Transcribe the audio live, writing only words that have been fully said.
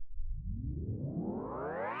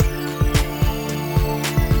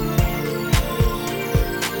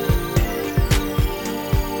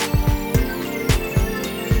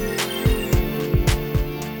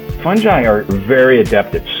Fungi are very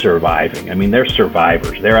adept at surviving. I mean, they're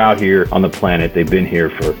survivors. They're out here on the planet. They've been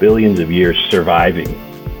here for billions of years surviving.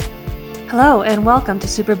 Hello, and welcome to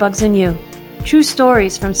Superbugs in You. True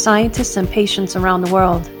stories from scientists and patients around the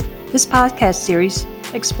world. This podcast series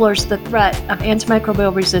explores the threat of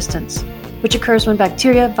antimicrobial resistance, which occurs when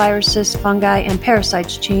bacteria, viruses, fungi, and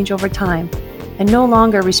parasites change over time and no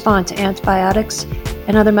longer respond to antibiotics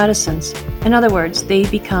and other medicines. In other words, they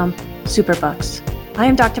become superbugs. I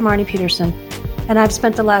am Dr. Marnie Peterson, and I've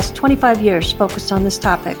spent the last 25 years focused on this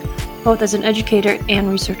topic, both as an educator and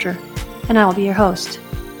researcher, and I will be your host.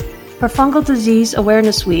 For Fungal Disease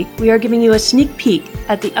Awareness Week, we are giving you a sneak peek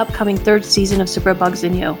at the upcoming third season of Superbugs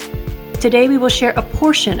in You. Today, we will share a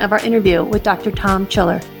portion of our interview with Dr. Tom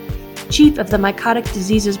Chiller, Chief of the Mycotic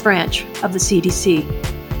Diseases Branch of the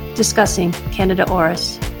CDC, discussing Candida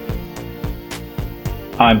auris.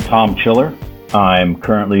 I'm Tom Chiller. I'm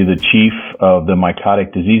currently the Chief of the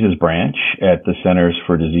Mycotic Diseases Branch at the Centers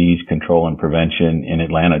for Disease Control and Prevention in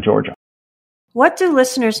Atlanta, Georgia. What do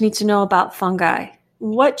listeners need to know about fungi?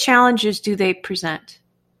 What challenges do they present?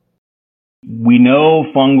 We know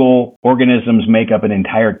fungal organisms make up an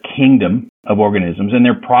entire kingdom of organisms, and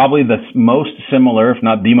they're probably the most similar, if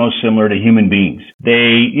not the most similar, to human beings.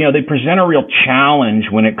 They present a real challenge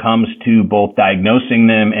when it comes to both diagnosing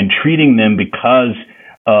them and treating them because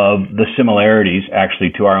of the similarities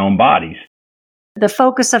actually to our own bodies. The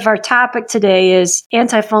focus of our topic today is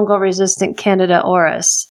antifungal resistant Candida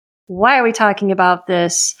auris. Why are we talking about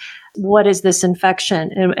this? What is this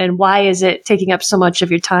infection, and why is it taking up so much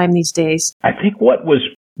of your time these days? I think what was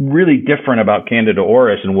really different about Candida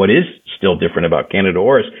auris, and what is still different about Candida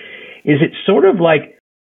auris, is it sort of like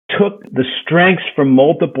took the strengths from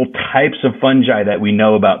multiple types of fungi that we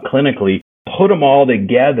know about clinically, put them all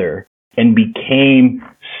together, and became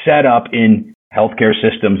set up in healthcare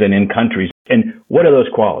systems and in countries. And what are those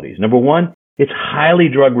qualities? Number one, it's highly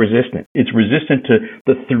drug resistant. It's resistant to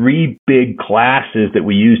the three big classes that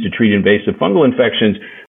we use to treat invasive fungal infections.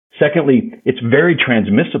 Secondly, it's very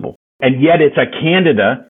transmissible. And yet it's a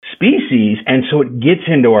Candida species, and so it gets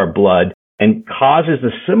into our blood and causes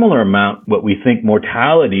a similar amount, what we think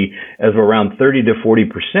mortality of around 30 to 40%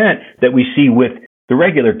 that we see with the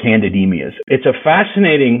regular candidemias. It's a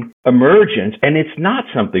fascinating emergence, and it's not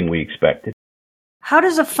something we expected. How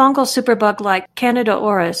does a fungal superbug like Candida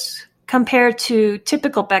auris compare to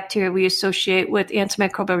typical bacteria we associate with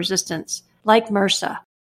antimicrobial resistance, like MRSA?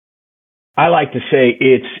 I like to say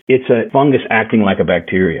it's a fungus acting like a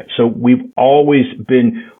bacteria. So we've always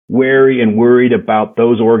been wary and worried about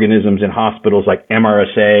those organisms in hospitals like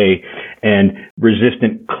MRSA and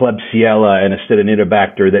resistant Klebsiella and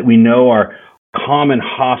Acinetobacter that we know are common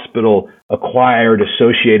hospital acquired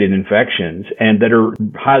associated infections and that are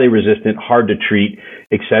highly resistant, hard to treat,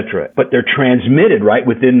 etc. But they're transmitted right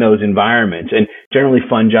within those environments, and generally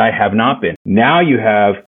fungi have not been. Now you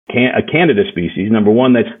have a Candida species, number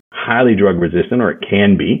one, that's highly drug resistant, or it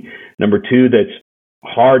can be. Number two, that's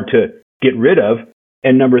hard to get rid of.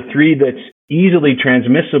 And number three, that's easily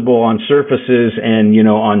transmissible on surfaces and,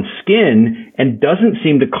 on skin, and doesn't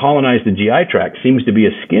seem to colonize the GI tract, seems to be a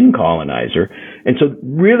skin colonizer. And so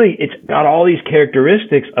really it's got all these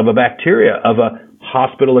characteristics of a bacteria, of a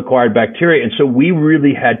hospital-acquired bacteria. And so we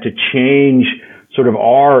really had to change sort of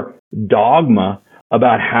our dogma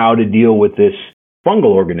about how to deal with this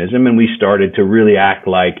fungal organism, and we started to really act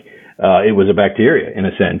like it was a bacteria in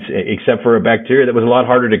a sense, except for a bacteria that was a lot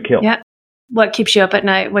harder to kill. Yeah. What keeps you up at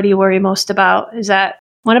night? What do you worry most about? Is that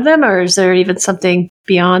one of them, or is there even something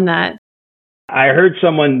beyond that? I heard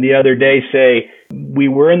someone the other day say, we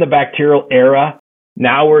were in the bacterial era.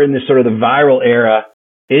 Now we're in this sort of the viral era.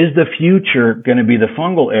 Is the future going to be the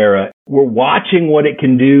fungal era? We're watching what it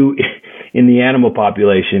can do in the animal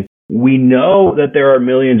population. We know that there are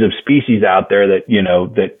millions of species out there that,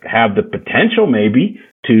 that have the potential maybe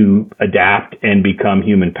to adapt and become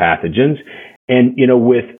human pathogens. And,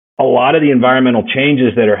 with a lot of the environmental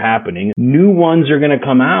changes that are happening, new ones are going to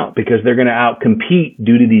come out because they're going to outcompete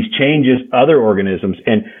due to these changes other organisms.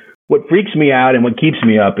 And what freaks me out and what keeps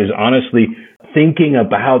me up is honestly thinking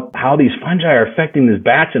about how these fungi are affecting these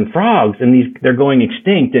bats and frogs, and they're going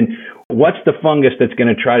extinct. And what's the fungus that's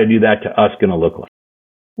going to try to do that to us going to look like?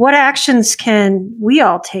 What actions can we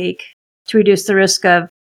all take to reduce the risk of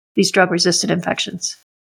these drug-resistant infections?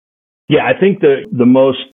 Yeah, I think the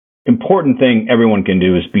most important thing everyone can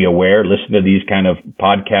do is be aware, listen to these kind of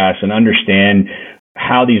podcasts and understand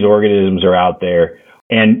how these organisms are out there,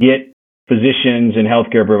 and get physicians and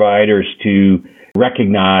healthcare providers to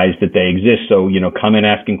recognize that they exist. So, come in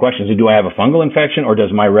asking questions. Do I have a fungal infection, or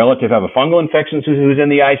does my relative have a fungal infection who's in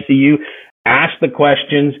the ICU? Ask the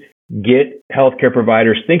questions, get healthcare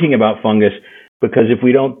providers thinking about fungus, because if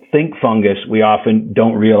we don't think fungus, we often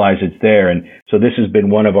don't realize it's there. And so this has been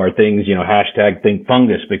one of our things, hashtag think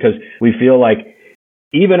fungus, because we feel like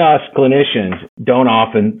even us clinicians don't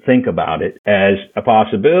often think about it as a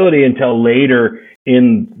possibility until later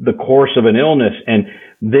in the course of an illness. And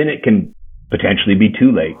then it can potentially be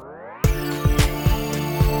too late.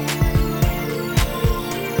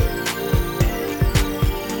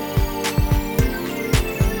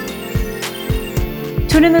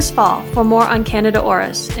 Tune in this fall for more on Candida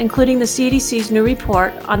auris, including the CDC's new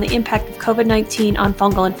report on the impact of COVID-19 on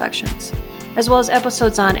fungal infections, as well as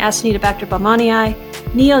episodes on Acinetobacter baumannii,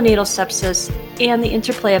 neonatal sepsis, and the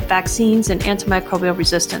interplay of vaccines and antimicrobial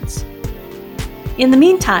resistance. In the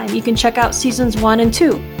meantime, you can check out seasons 1 and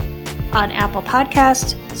 2 on Apple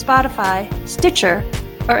Podcasts, Spotify, Stitcher,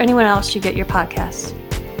 or anyone else you get your podcasts.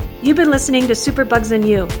 You've been listening to Superbugs and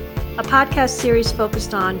You, a podcast series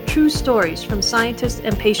focused on true stories from scientists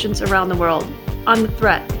and patients around the world on the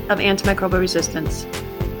threat of antimicrobial resistance.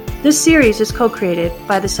 This series is co-created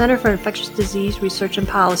by the Center for Infectious Disease Research and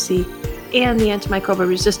Policy and the Antimicrobial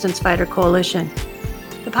Resistance Fighter Coalition.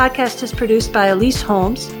 The podcast is produced by Elise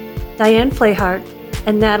Holmes, Diane Flahart,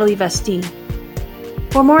 and Natalie Vestine.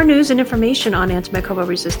 For more news and information on antimicrobial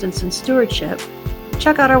resistance and stewardship,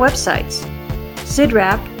 check out our websites,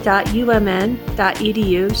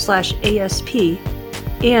 cidrap.umn.edu/ASP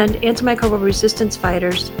and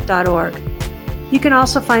antimicrobialresistancefighters.org. You can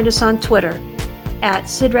also find us on Twitter at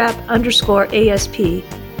cidrap_ASP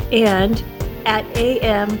and at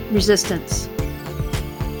AM Resistance.